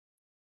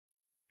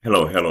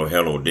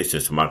Hello. This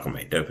is Michael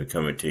McDuffie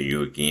coming to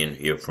you again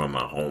here from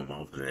my home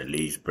office in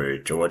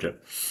Leesburg, Georgia.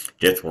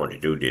 Just want to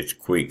do this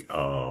quick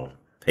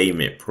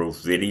payment proof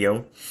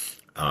video.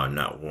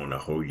 Not want to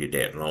hold you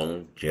that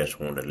long.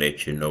 Just want to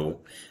let you know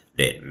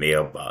that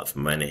mailbox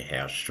money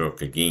has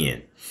struck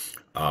again.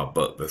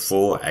 But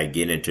before I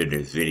get into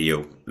this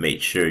video,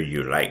 make sure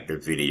you like the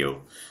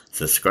video,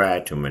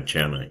 subscribe to my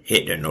channel,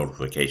 hit the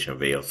notification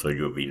bell so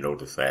you'll be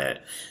notified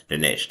the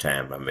next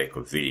time I make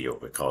a video,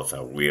 because I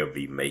will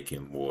be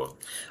making more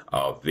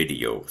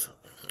videos.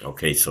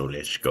 Okay, so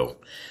let's go.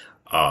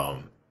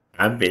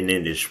 I've been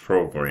in this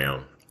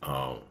program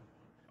a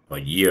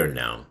year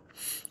now.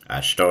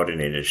 I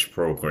started in this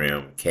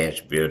program,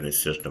 Cash Building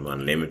System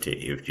Unlimited.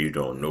 If you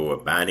don't know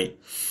about it,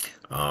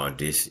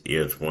 this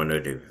is one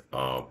of the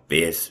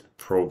best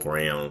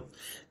program,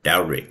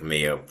 direct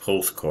mail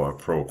postcard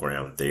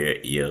program there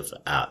is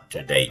out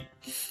today.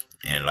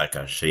 And like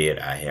I said,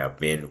 I have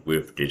been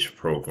with this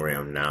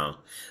program now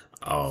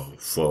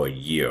for a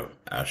year.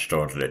 I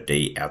started a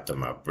day after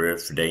my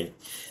birthday,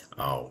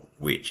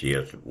 which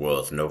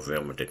was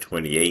November the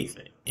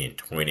 28th in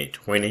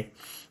 2020.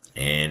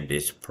 And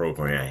this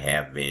program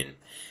have been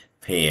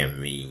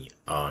paying me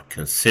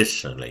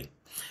consistently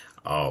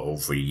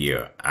over a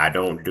year. I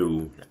don't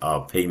do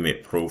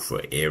payment proof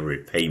for every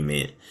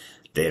payment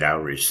that I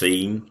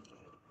receive,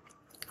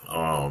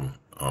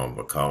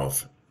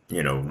 because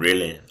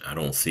really I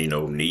don't see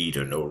no need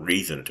or no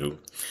reason to,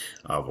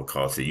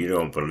 because if you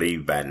don't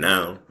believe by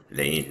now,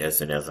 there ain't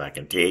nothing else I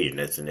can tell you,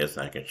 nothing else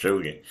I can show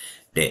you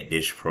that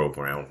this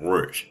program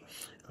works.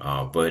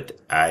 But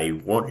I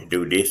want to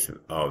do this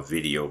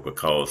video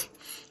because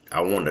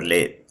I want to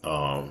let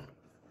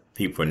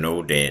people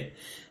know that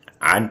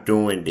I'm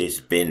doing this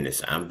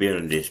business. I'm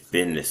building this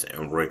business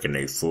and working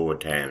a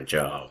full-time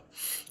job.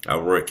 I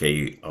work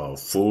a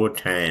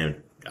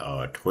full-time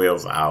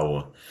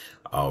 12-hour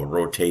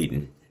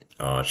rotating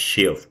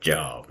shift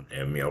job.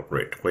 That means I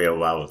work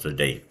 12 hours a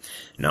day.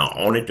 Now,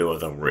 only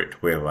does I work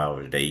 12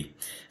 hours a day.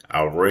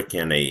 I work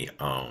in a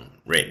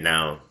right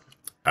now.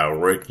 I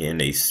work in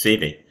a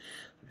city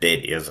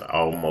that is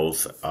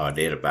almost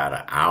about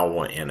an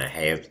hour and a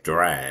half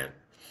drive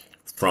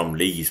from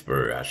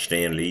Leesburg. I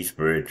stay in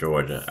Leesburg,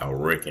 Georgia. I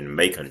work in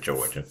Macon,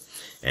 Georgia,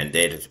 and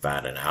that is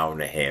about an hour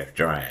and a half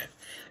drive.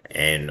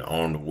 And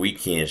on the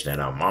weekends that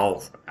I'm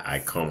off, I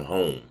come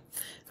home.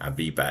 I'll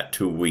be about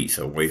 2 weeks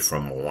away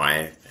from my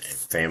wife and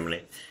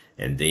family,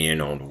 and then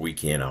on the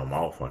weekend I'm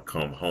off, I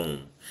come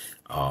home.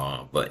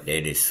 But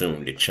that is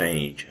soon to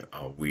change.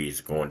 We're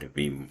going to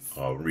be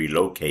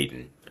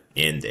relocating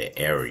in the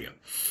area.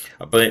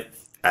 But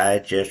I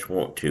just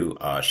want to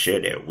share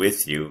that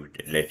with you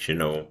to let you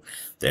know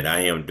that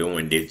I am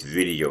doing this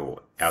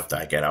video after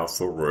I got off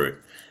for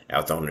work,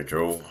 after I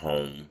drove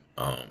home,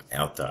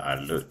 after I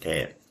looked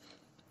at,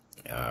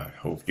 I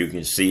hope you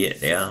can see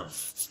it there,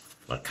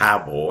 my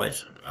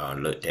Cowboys.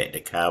 Looked at the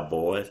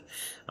Cowboys.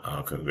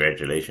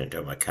 Congratulations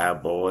to my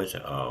Cowboys.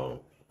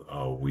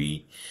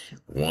 We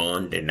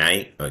won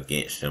tonight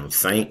against them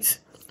Saints.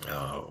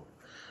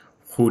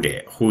 Who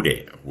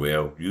that?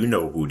 Well, you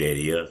know who that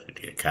is.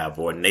 The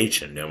Cowboy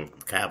Nation, them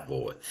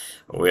Cowboys.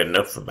 Well,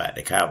 enough about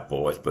the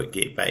Cowboys, but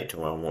get back to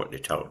what I want to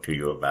talk to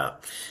you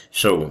about.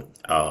 So,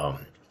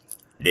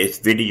 this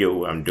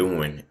video I'm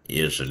doing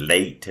is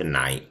late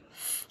tonight.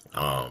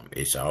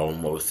 It's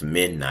almost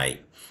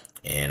midnight,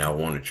 and I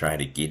want to try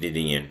to get it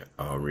in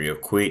real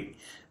quick,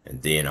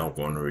 and then I'm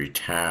going to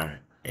retire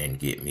and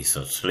get me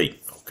some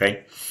sleep,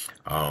 okay?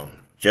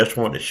 Just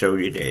want to show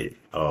you that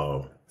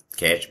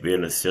Cash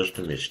Building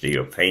System is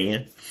still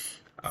paying.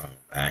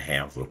 I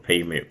have a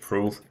payment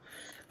proof.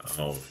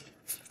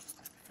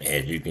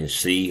 As you can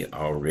see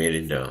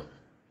already, the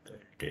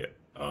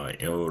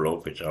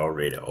envelope is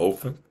already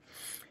open.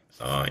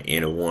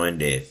 Anyone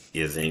that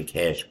is in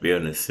Cash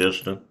Building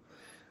System,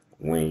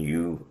 when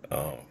you,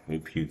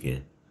 if you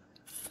can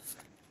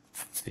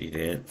see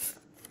that,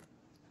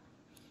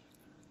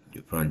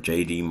 you're from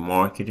JD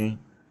Marketing.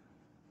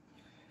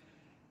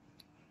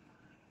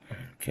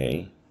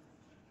 Okay.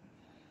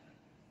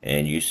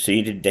 And you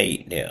see the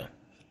date there,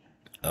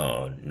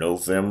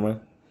 November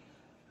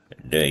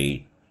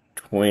the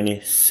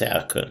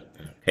 22nd,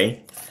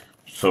 okay?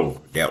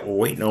 So that was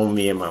waiting on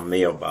me in my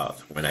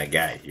mailbox when I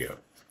got here.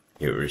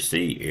 It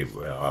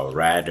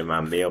arrived in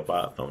my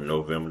mailbox on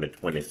November the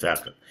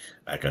 22nd.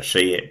 Like I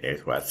said,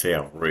 that's why I say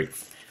I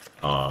worked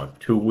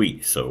 2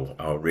 weeks, so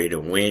I already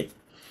went.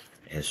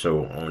 And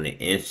so on the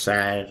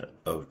inside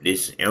of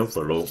this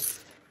envelope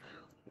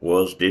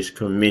was this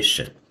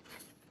commission.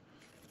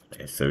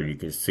 And so you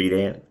can see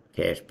that,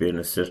 Cash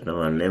Building System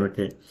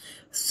Unlimited,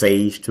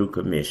 Phase 2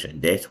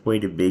 commission. That's where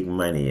the big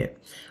money is.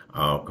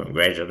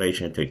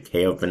 Congratulations to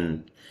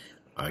Kelvin,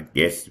 I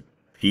guess,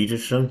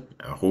 Peterson.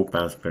 I hope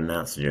I was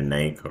pronouncing your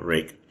name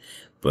correct.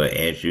 But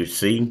as you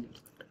see,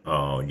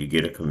 you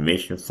get a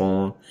commission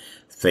form,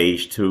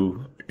 Phase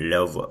 2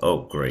 level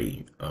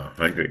upgrade,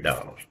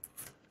 $100.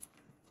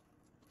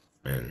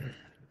 And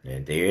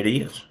there it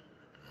is.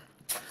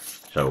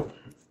 So,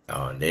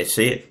 that's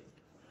it.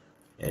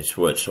 That's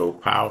what's so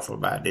powerful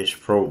about this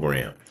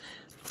program.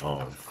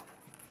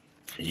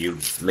 you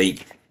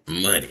make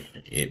money.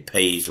 It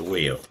pays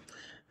well.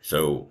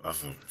 So,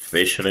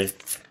 especially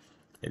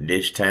at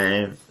this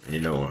time,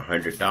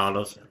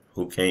 $100.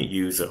 Who can't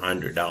use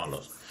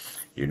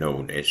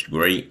 $100? That's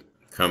great.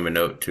 Coming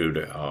up to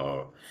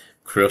the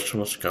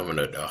Christmas, coming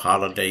up the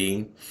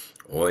holiday,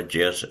 or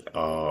just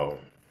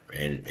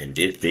in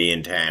this day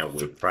and time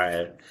with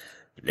price,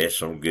 that's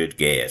some good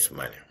gas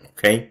money.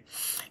 Okay,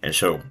 and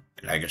so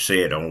like I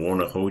said, I don't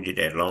want to hold you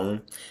that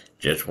long.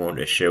 Just want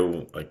to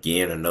show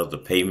again another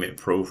payment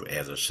proof.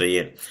 As I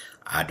said,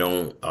 I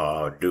don't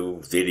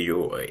do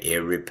video of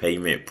every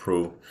payment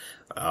proof,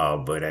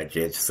 but I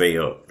just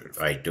felt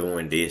like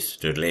doing this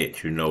to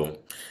let you know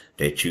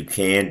that you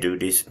can do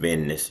this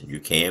business, you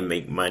can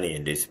make money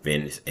in this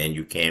business, and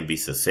you can be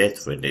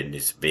successful in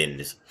this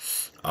business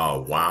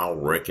while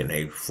working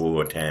a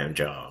full-time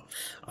job.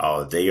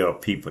 There are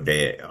people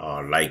that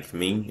are like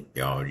me.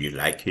 You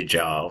like your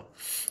job,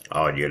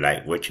 you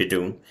like what you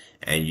do,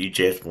 and you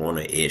just want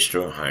an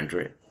extra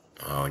 100.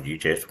 You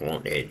just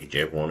want that. You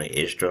just want an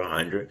extra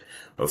 100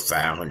 or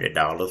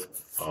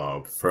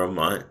 $500 per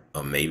month,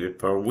 or maybe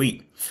per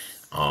week.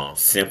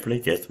 Simply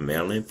just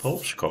mailing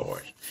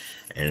postcards.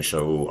 And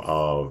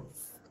so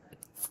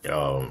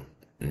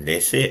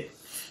that's it.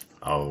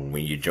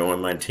 When you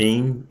join my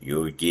team,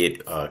 you'll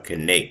get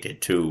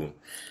connected to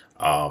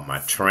my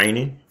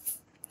training.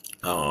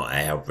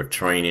 I have a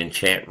training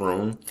chat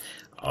room.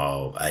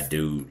 I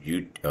do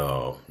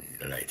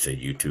like I say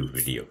YouTube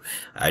video.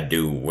 I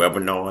do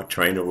webinar,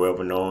 trainer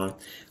webinar.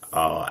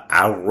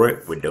 I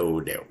work with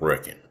those that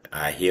working.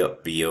 I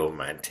help build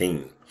my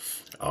team.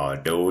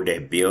 Those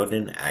that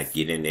building, I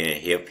get in there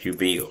and help you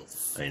build.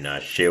 And I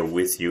share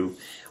with you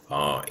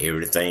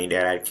everything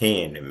that I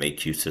can to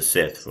make you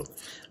successful.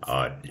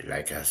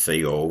 Like I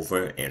say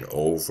over and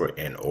over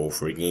and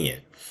over again,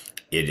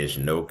 it is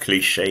no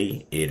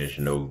cliche, it is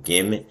no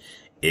gimmick,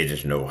 it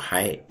is no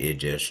hype,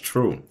 it's just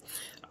true.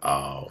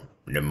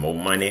 The more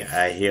money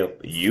I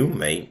help you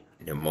make,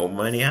 the more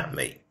money I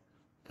make.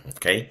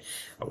 Okay?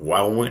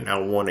 Why wouldn't I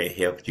want to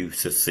help you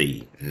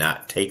succeed?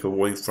 Not take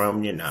away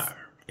from you, not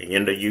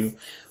hinder you,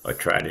 or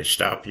try to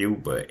stop you,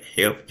 but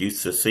help you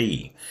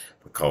succeed.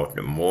 Because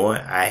the more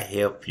I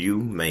help you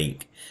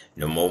make,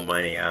 the more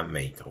money I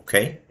make.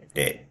 Okay?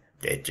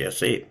 That's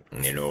just it.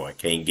 I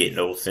can't get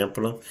no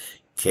simpler.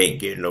 Can't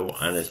get no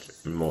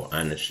more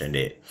honest than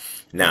that.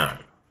 Now,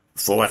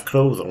 before I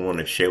close, I want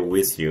to share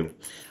with you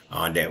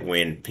that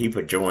when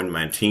people join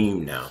my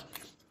team now,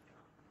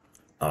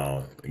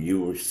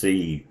 you will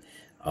see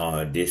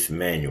this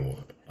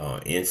manual.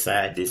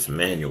 Inside this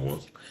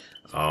manual,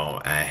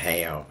 I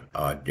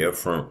have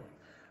different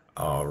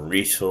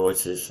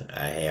resources.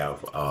 I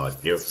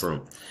have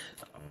different,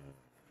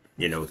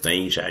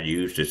 things I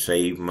use to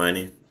save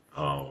money.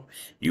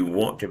 You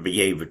want to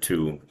be able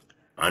to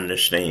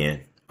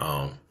understand.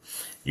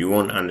 You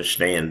want to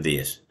understand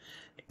this.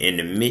 In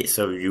the midst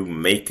of you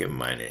making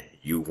money,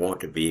 you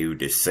want to be able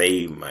to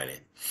save money.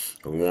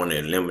 You want to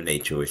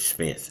eliminate your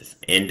expenses.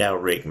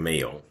 Indirect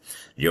mail,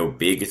 your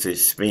biggest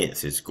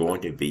expense is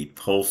going to be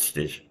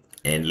postage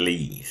and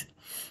leads.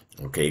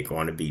 Okay,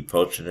 going to be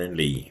postage and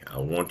lead. I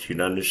want you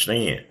to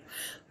understand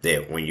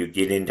that when you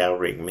get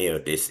indirect mail,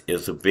 this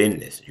is a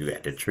business. You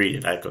have to treat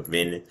it like a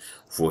business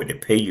for it to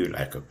pay you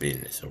like a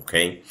business,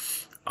 okay?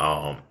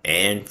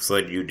 And for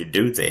you to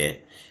do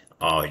that,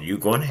 you're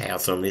going to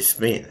have some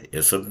expense.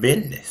 It's a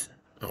business,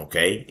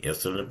 okay?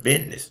 It's a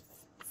business.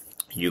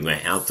 You're going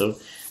to have to,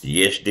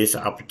 yes, this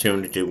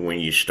opportunity when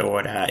you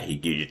start out, he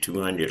gives you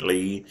 200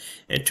 leads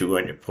and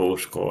 200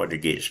 postcards to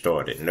get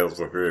started.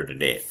 Never heard of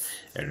that.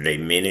 And there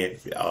are many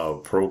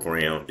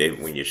programs that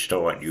when you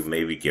start, you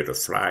maybe get a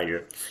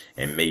flyer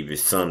and maybe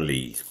some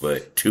leads.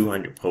 But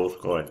 200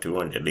 postcards,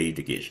 200 leads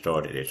to get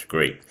started, that's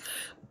great.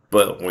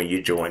 But when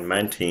you join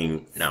my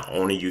team, not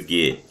only you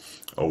get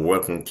a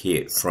welcome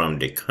kit from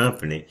the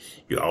company,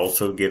 you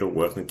also get a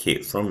welcome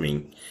kit from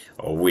me,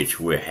 which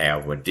will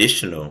have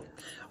additional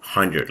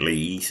 100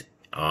 leads,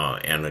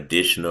 an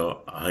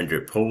additional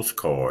 100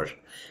 postcards,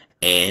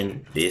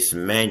 and this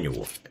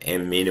manual,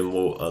 and many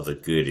more other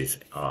goodies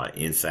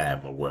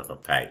inside my welcome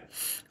pack,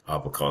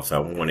 because I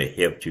want to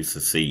help you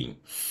succeed.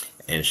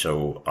 And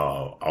so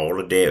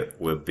all of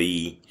that will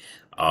be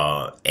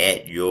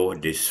at your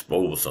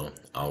disposal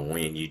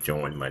when you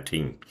join my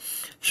team.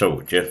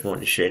 So just want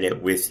to share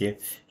that with you.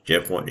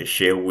 Just want to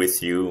share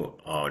with you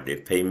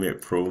the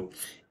payment proof.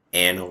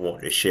 And I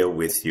want to share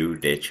with you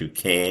that you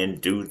can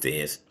do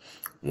this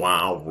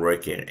while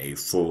working a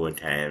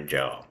full-time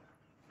job.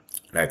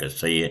 Like I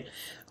said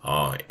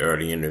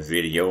earlier in the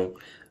video,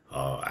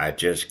 I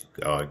just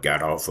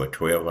got off a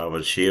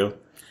 12-hour shift,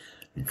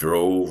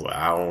 drove an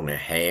hour and a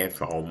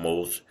half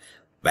almost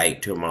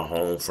back to my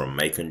home from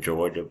Macon,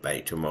 Georgia,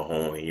 back to my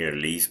home here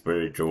in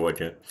Leesburg,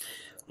 Georgia.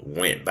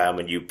 Went by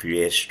my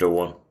UPS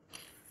store,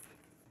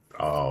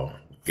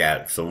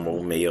 got some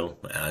more mail.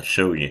 I'll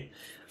show you.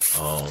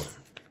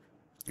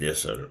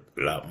 There's a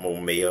lot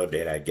more mail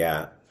that I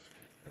got.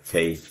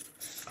 Okay,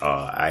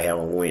 I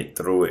haven't went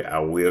through it. I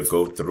will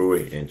go through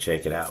it and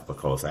check it out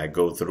because I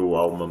go through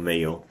all my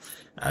mail.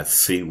 I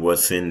see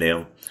what's in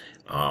there.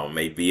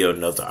 Maybe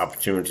another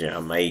opportunity I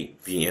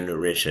might be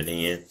interested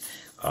in.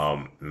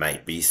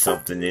 Might be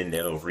something in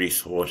there, a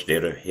resource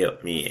that'll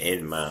help me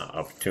in my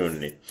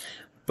opportunity.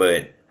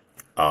 But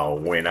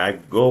when I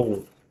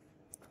go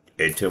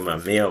into my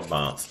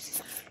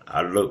mailbox,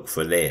 I look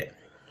for that.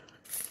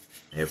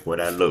 That's what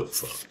I look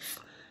for.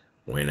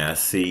 When I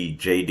see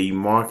JD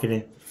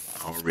marketing,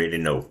 I already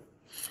know.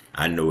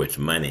 I know it's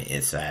money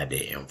inside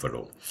the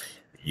envelope.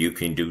 You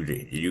can do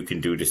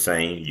the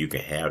same. You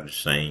can have the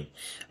same.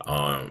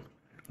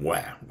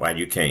 Why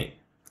you can't?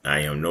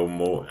 I am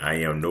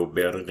no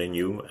better than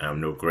you.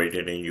 I'm no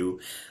greater than you.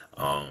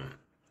 I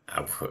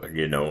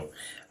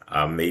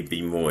may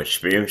be more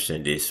experienced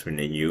in this than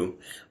you,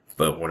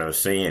 but what I'm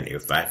saying,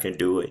 if I can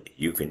do it,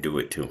 you can do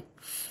it too.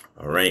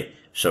 All right.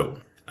 So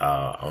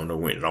I don't know,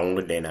 went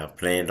longer than I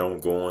planned on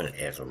going,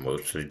 as I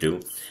mostly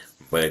do.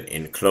 But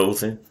in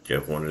closing,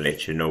 just want to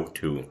let you know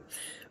to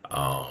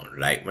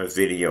like my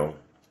video,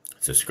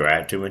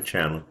 subscribe to my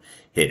channel,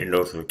 hit the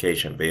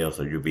notification bell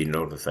so you'll be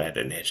notified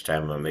the next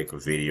time I make a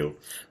video,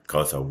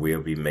 because I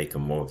will be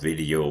making more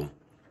video.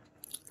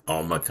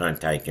 All my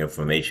contact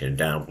information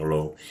down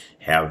below.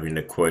 Having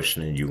a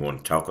question, you want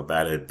to talk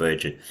about a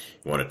budget,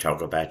 you want to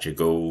talk about your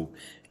goal,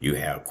 you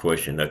have a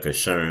question or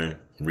concern,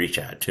 reach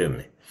out to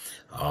me.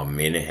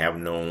 Many have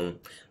known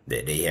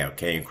that they have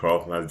came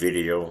across my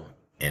video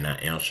and I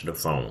answer the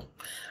phone.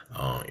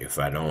 If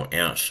I don't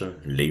answer,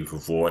 leave a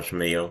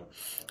voicemail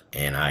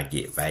and I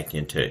get back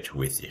in touch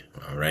with you.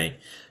 All right.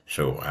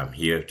 So I'm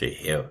here to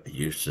help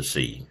you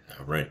succeed.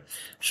 All right.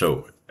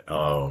 So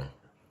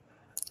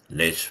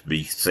let's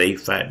be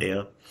safe out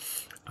there.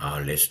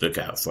 Let's look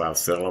out for our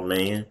fellow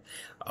man.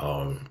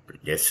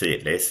 That's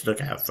it. Let's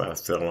look out for our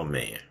fellow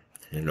man.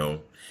 You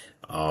know,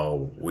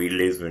 we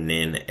living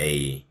in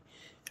a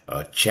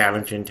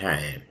challenging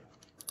time,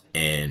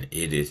 and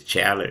it is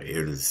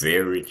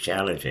very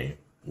challenging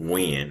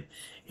when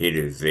it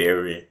is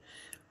very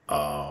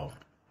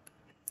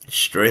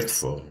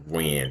stressful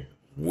when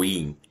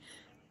we,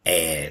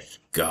 as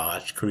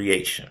God's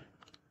creation,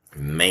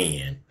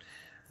 man,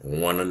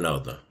 one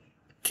another,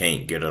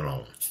 can't get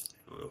along.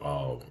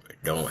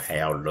 Don't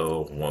have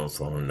love one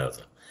for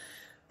another.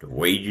 The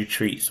way you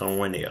treat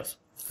someone else,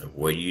 the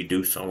way you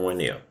do someone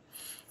else,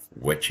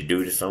 what you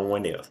do to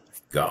someone else,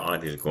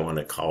 God is going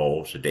to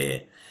cause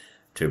that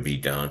to be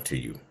done to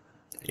you.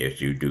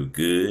 If you do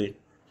good,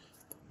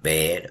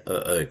 bad,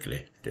 or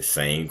ugly, the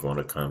same going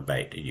to come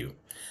back to you.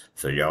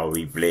 So y'all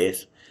be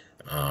blessed.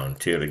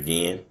 Until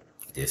again,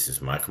 this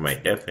is Michael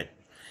McDuffie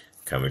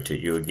coming to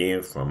you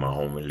again from my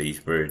home in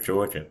Leesburg,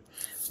 Georgia.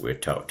 We'll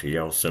talk to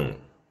y'all soon.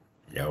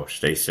 Y'all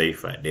stay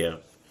safe out there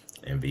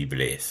and be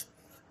blessed.